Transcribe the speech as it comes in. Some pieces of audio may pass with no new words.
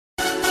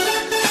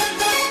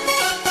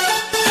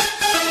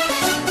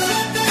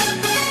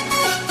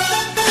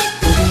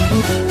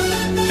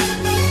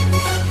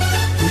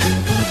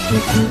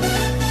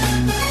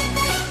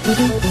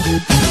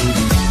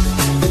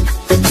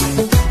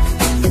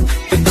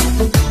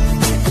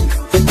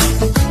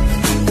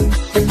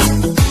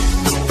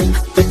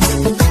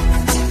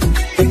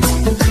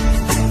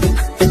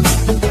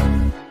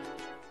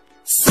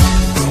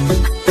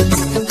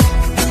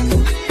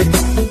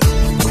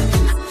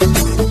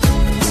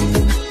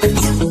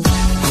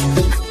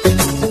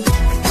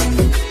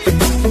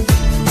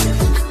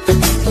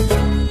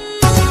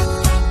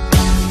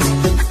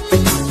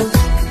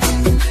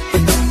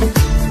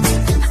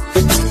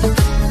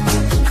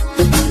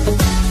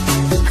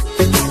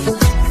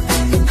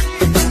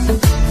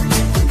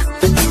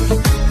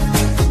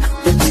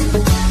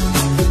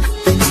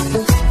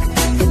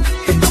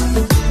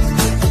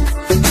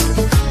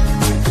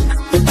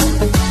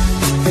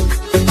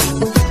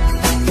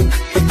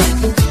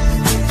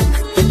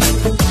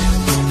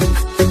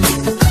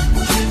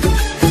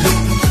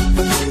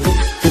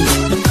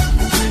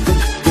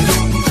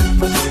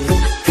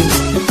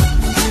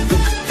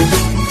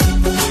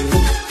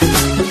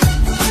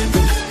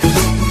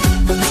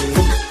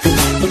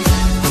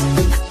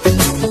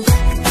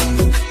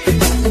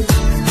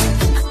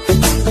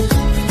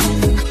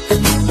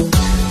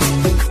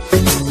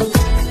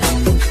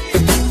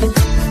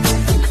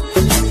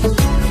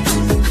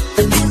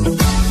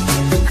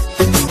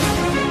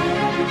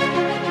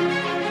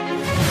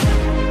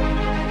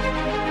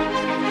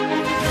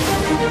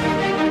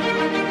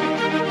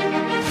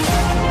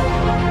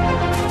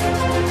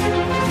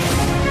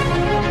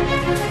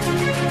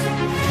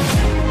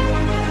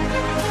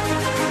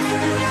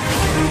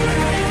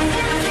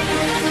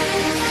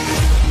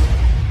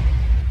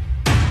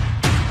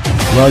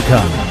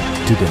Welcome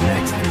to the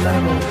next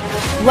level.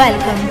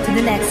 Welcome to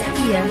the next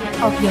year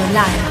of your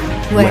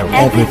life, where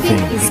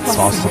everything is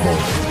possible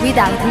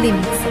without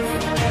limits.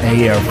 A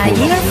year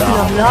full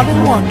of love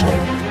and wonder.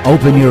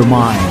 Open your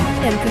mind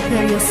And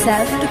prepare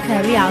yourself to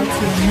carry out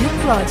your new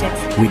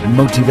projects with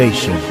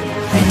motivation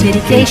and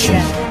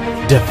dedication.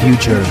 The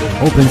future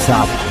opens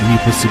up a new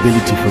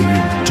possibility for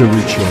you to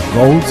reach your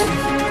goals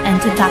and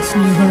to touch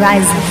new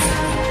horizons.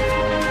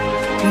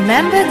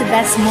 Remember the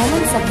best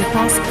moments of the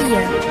past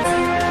year.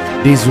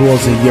 This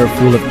was a year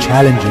full of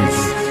challenges,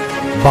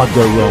 but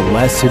there were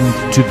lessons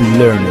to be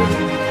learned,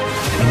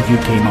 and you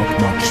came out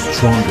much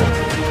stronger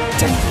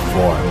than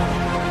before.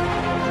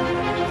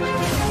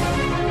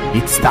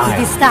 It's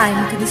time. It is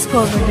time to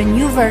discover the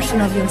new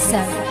version of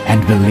yourself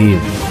and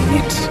believe in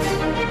it.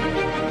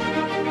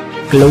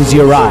 Close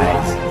your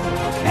eyes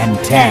and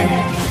 10,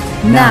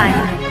 9,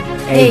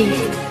 8,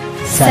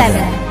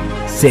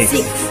 7,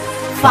 6,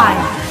 5,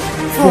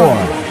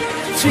 4,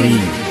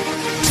 3,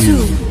 2,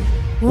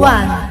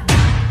 1.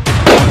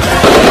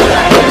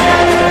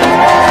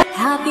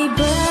 Happy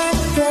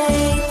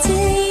birthday to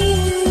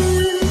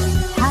you.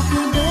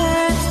 Happy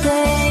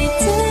birthday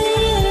to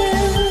you.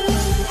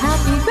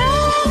 Happy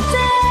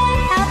birthday,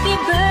 happy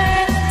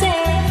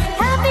birthday,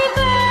 happy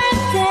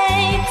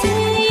birthday to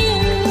you.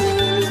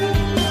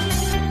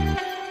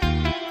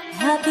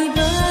 Happy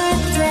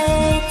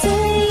birthday to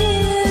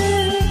you.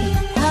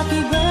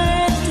 Happy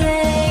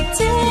birthday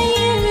to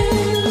you.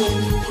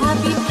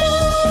 Happy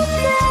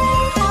birthday,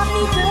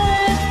 happy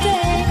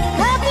birthday,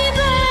 happy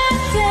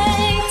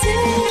birthday to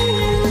you.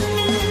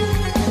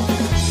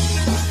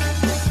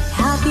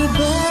 Happy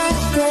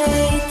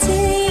birthday to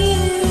you.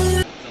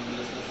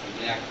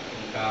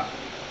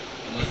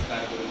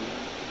 नमस्कार करू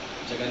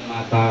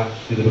जगन्माता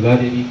श्री दुर्गा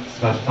देवी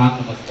साष्टांग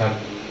नमस्कार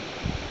करू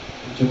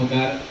तुमचे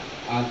मुखार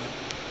आज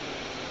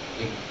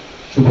एक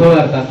शुभ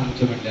वार्ता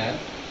सांगचे म्हटल्यार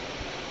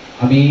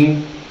आम्ही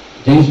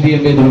जय श्री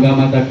अंबे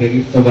दुर्गामाता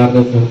क्रेडिट सौहार्द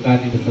सहकार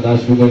निधी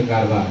सदाशिवगड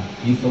कारवार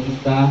ही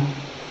संस्था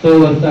 6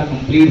 वर्सां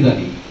कंप्लीट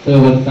जाली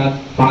 6 वर्सात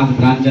 5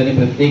 ब्रांचांनी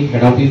प्रत्येक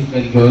हेड ऑफिस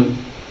घेऊन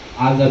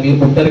आज आम्ही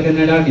उत्तर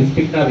कन्नडा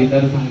डिस्ट्रिक्टा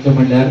भितर सांगचे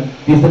म्हटल्यार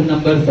 3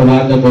 नंबर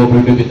सौहार्द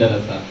कोऑपरेटिव्ह भितर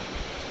आसा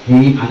ही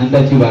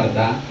आनंदाची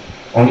वार्ता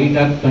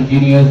ऑडिटात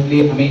कंटिन्युअसली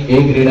आम्ही A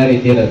ग्रेडार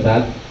येतेर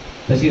आसात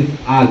तशीच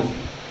आज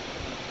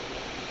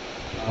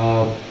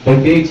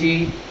बर्थडेची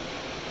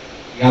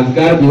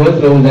यादगार दिवस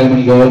रावूंक जाय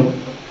म्हण घेवन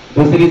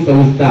दुसरी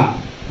संस्था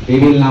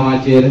देवील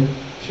नावाचेर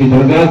श्री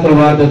दुर्गा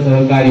सौहार्द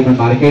सहकारी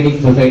मार्केटिंग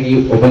सोसायटी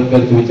ओपन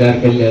करचे विचार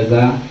केल्ले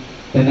आसा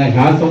तेन्ना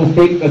ह्या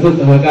संस्थेक कसो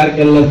सहकार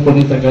केल्लो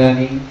कोणी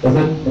सगळ्यांनी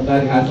तसोच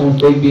मुखार ह्या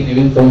संस्थेक बी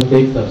नवीन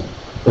संस्थेक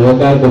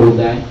सहकार करूंक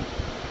जाय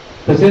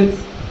तशेंच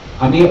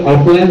आम्ही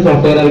ऑफलाइन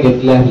सॉफ्टवेअर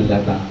घेतले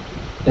जाता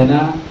तेन्ना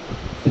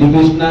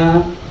Shrikrishna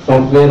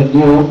software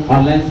new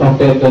online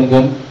software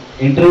करून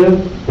इंटर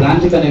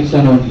ब्रांच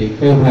कनेक्शन ओनली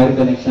खंय भायर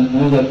कनेक्शन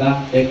न जाता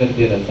ते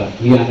करचेर आसा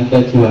ही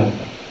आनंदाची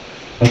वार्ता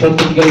तसोच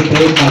तुमगे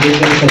प्रेम मागीर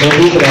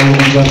सदांच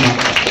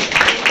रावूंक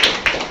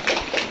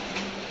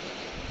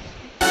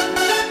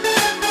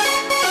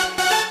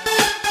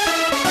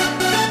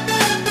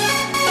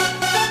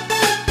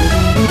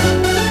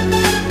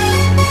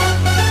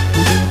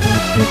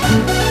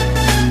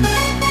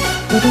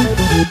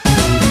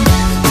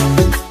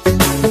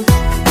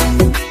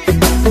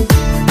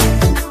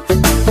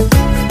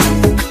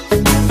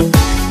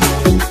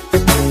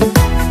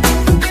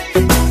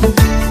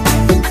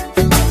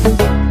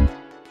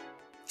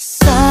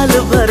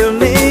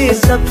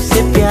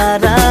सबसे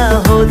प्यारा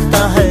होता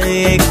है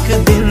एक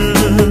दिन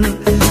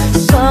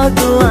 100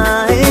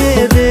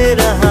 दुआएं दे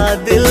रहा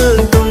दिल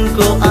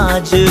तुमको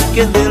आज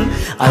के दिन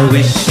I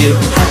wish you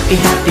happy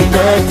happy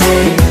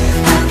birthday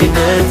happy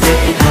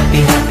birthday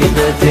happy happy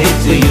birthday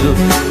to you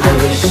I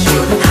wish you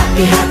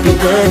happy happy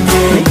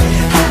birthday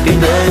happy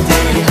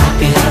birthday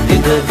happy happy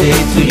birthday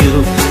to you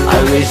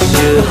I wish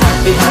you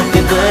happy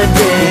happy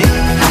birthday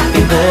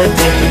happy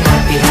birthday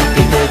happy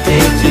happy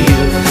birthday to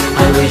you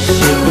I wish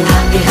you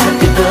happy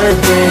happy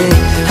birthday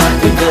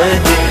happy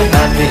birthday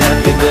happy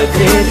happy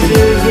birthday to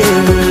you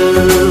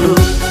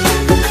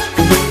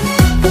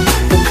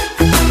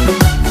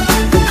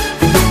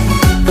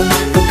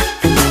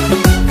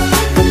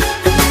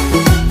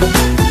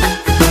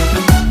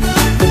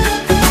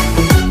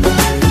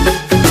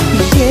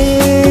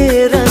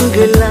ये रंग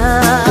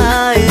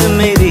लाए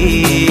मेरी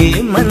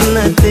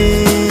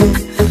मन्नतें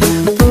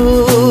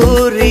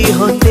पूरी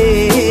हो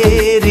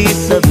तेरी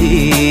सभी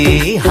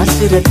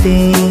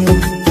हसरतें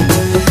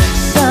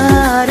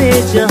सारे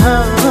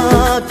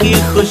जहां की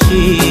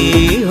खुशी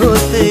हो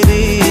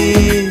तेरी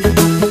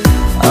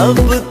अब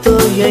तो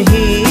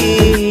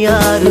यही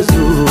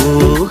आरज़ू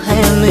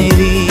है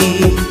मेरी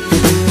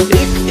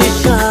एक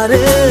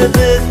इशारे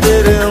दे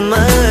तेरे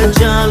मैं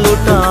जान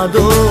लुटा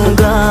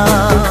दूंगा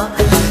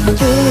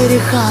तेरे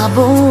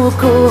ख्वाबों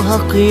को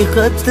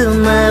हकीकत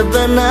मैं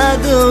बना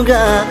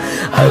दूंगा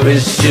I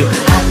wish you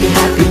happy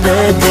happy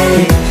birthday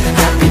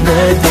happy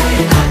birthday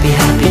happy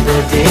happy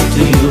birthday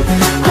to you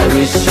I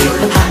wish you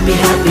happy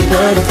happy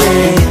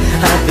birthday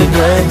happy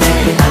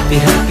birthday happy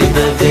happy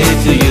birthday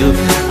to you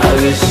I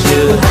wish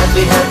you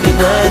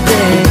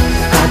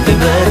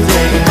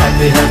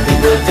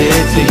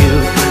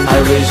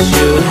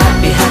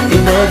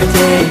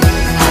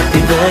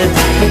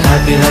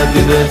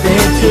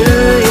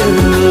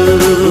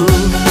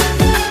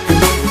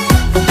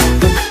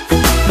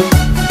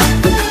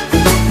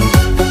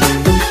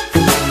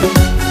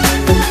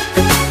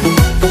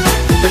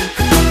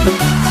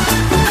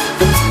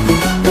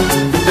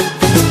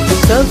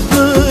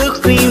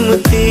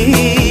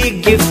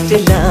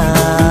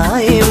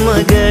लाए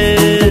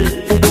मगर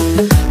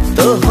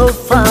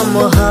तोहफा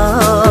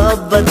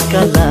मोहब्बत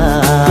का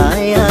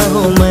लाया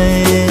हूँ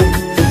मैं।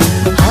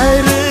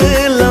 हर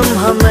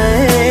लम्हा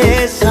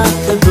मैं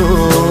साथ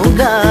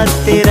दूंगा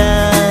तेरा,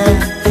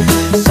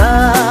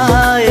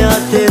 साया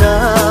तेरा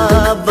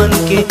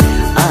बनके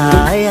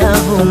आया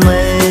हूँ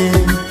मैं।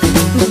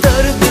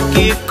 दर्द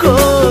की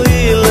कोई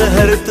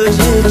लहर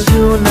तुझे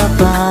छू न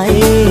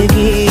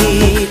पाएगी,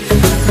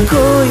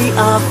 कोई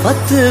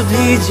आफत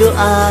भी जो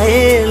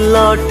आए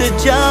लौट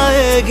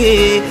जाएगी।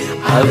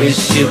 I wish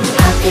you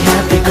happy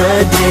happy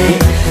birthday,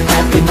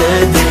 happy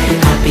birthday,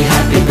 happy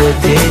happy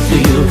birthday to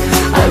you.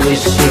 I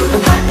wish you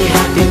happy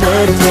happy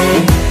birthday,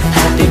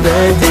 happy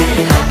birthday,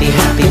 happy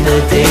happy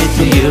birthday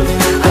to you.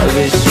 I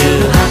wish you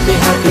happy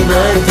happy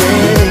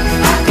birthday,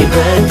 happy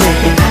birthday,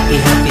 happy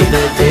happy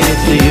birthday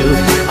to you.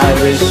 I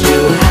wish you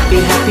happy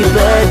happy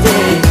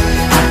birthday,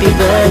 happy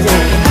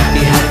birthday,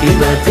 happy happy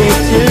birthday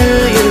to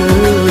you.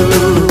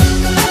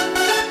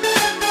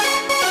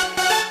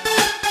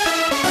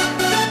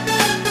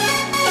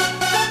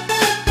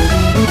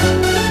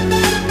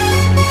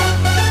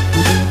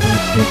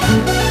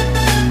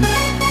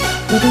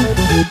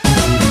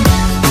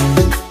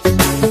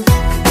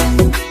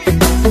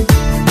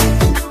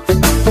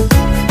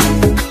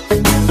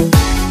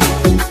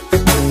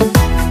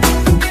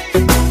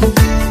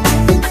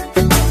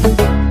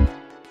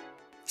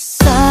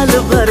 साल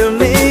भर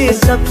में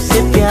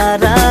सबसे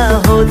प्यारा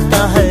होता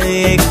है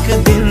एक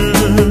दिन,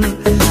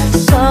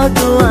 100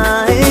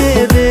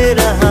 दुआएं दे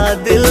रहा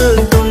दिल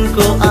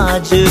तुमको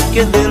आज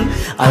के दिन।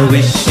 I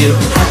wish you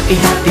happy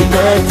happy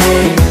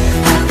birthday,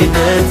 happy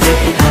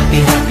birthday, happy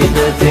happy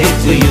birthday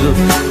to you.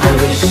 I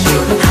wish you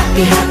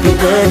happy happy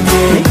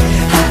birthday,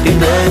 happy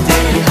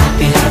birthday,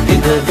 happy happy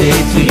birthday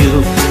to you.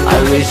 I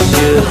wish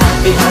you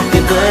happy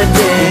happy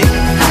birthday,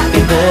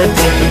 happy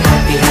birthday,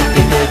 happy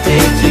happy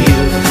birthday to you.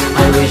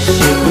 I wish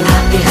you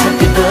happy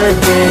happy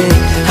birthday,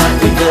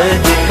 happy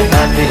birthday,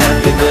 happy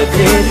happy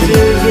birthday to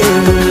you.